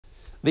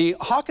The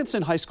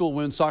Hockinson High School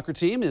women's soccer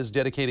team is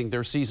dedicating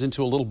their season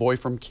to a little boy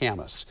from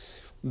Camas.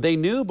 They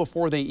knew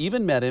before they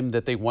even met him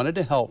that they wanted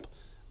to help,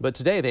 but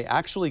today they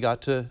actually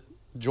got to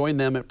join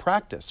them at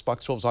practice.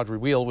 Fox 12's Audrey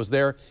Wheel was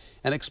there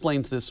and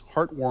explains this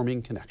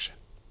heartwarming connection.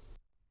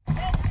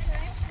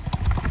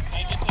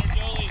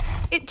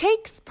 It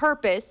takes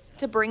purpose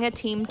to bring a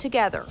team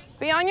together.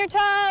 Be on your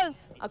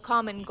toes! A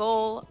common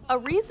goal, a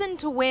reason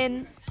to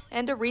win,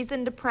 and a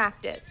reason to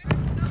practice.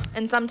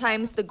 And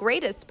sometimes the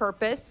greatest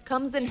purpose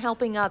comes in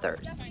helping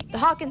others. The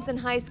Hockinson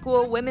High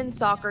School women's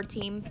soccer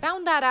team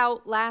found that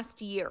out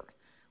last year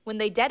when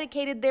they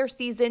dedicated their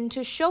season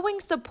to showing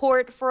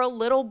support for a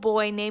little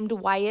boy named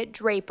Wyatt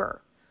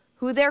Draper,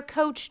 who their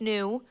coach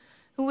knew,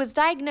 who was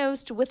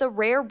diagnosed with a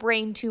rare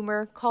brain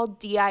tumor called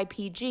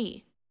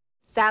DIPG.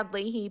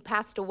 Sadly, he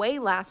passed away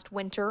last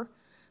winter,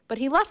 but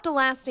he left a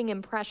lasting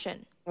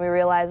impression. We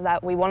realized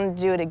that we wanted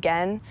to do it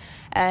again,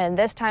 and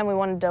this time we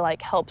wanted to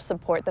help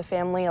support the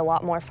family a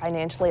lot more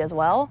financially as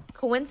well.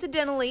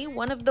 Coincidentally,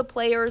 one of the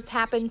players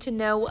happened to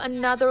know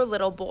another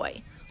little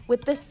boy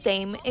with the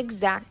same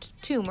exact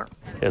tumor.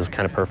 It was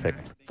kind of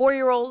perfect.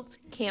 4-year-old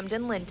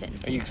Camden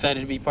Linton. Are you excited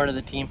to be part of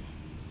the team?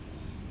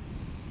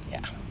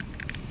 Yeah.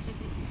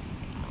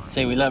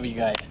 Say we love you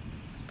guys.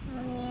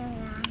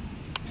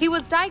 He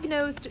was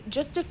diagnosed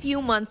just a few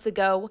months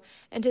ago,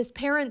 and his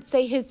parents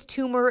say his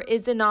tumor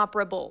is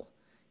inoperable.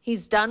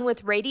 He's done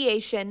with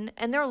radiation,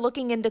 and they're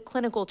looking into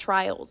clinical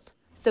trials.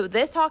 So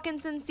this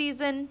Hockinson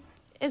season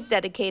is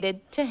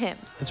dedicated to him.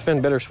 It's been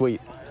bittersweet.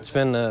 It's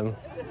been an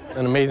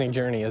amazing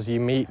journey as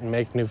you meet and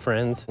make new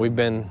friends. We've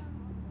been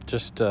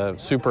just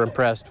super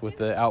impressed with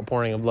the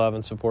outpouring of love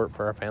and support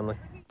for our family.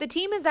 The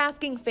team is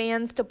asking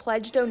fans to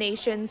pledge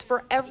donations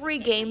for every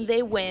game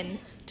they win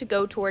to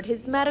go toward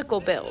his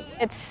medical bills.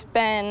 It's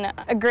been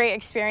a great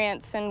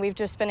experience, and we've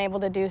just been able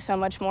to do so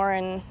much more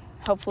and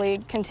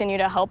hopefully continue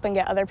to help and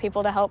get other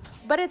people to help.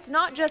 But it's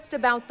not just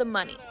about the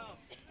money.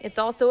 It's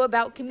also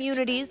about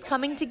communities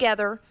coming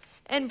together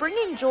and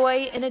bringing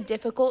joy in a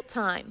difficult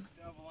time.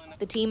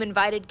 The team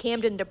invited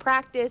Camden to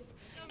practice,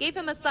 gave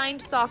him a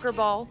signed soccer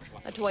ball,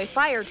 a toy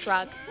fire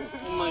truck.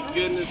 Oh my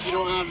goodness, you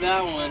don't have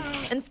that one.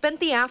 And spent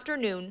the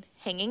afternoon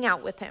hanging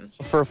out with him.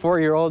 For a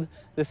 4-year-old,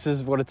 this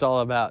is what it's all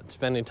about,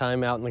 spending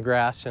time out in the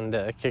grass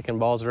and kicking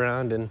balls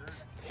around, and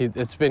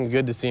it's been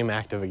good to see him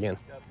active again.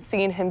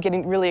 Seeing him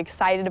getting really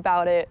excited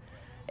about it,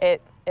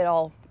 it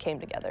all came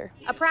together.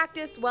 A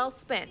practice well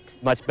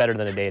spent. Much better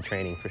than a day of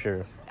training, for sure.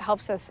 It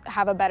helps us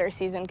have a better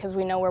season because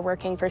we know we're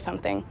working for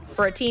something.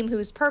 For a team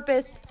whose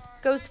purpose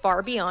goes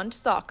far beyond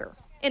soccer.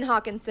 In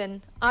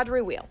Hockinson,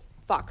 Audrey Wheel,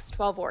 Fox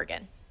 12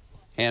 Oregon.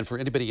 And for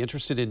anybody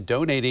interested in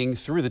donating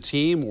through the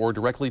team or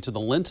directly to the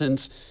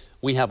Lintons,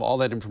 we have all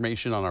that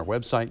information on our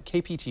website,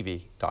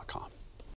 kptv.com.